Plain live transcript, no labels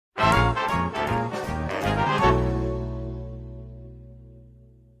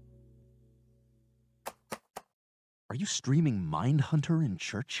Are you streaming Mindhunter in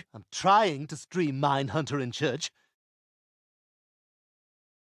church? I'm trying to stream Mindhunter in church.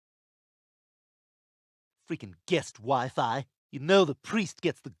 Freaking guest Wi-Fi. You know the priest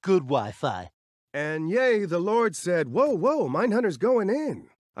gets the good Wi-Fi. And yea, the Lord said, Whoa, Mindhunter's going in.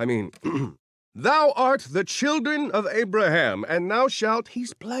 I mean, thou art the children of Abraham, and thou shalt...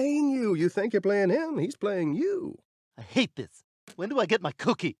 He's playing you. You think you're playing him. He's playing you. I hate this. When do I get my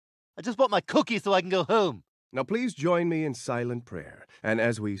cookie? I just want my cookie so I can go home. Now please join me in silent prayer. And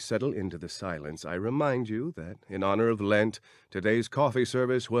as we settle into the silence, I remind you that, in honor of Lent, today's coffee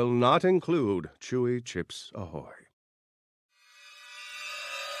service will not include Chewy Chips Ahoy.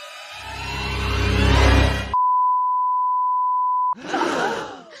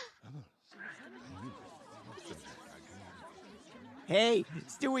 Hey,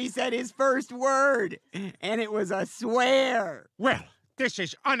 Stewie said his first word, and it was a swear. Well, this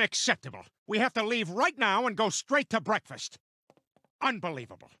is unacceptable. We have to leave right now and go straight to breakfast.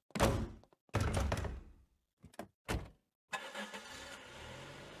 Unbelievable.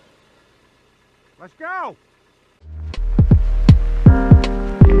 Let's go!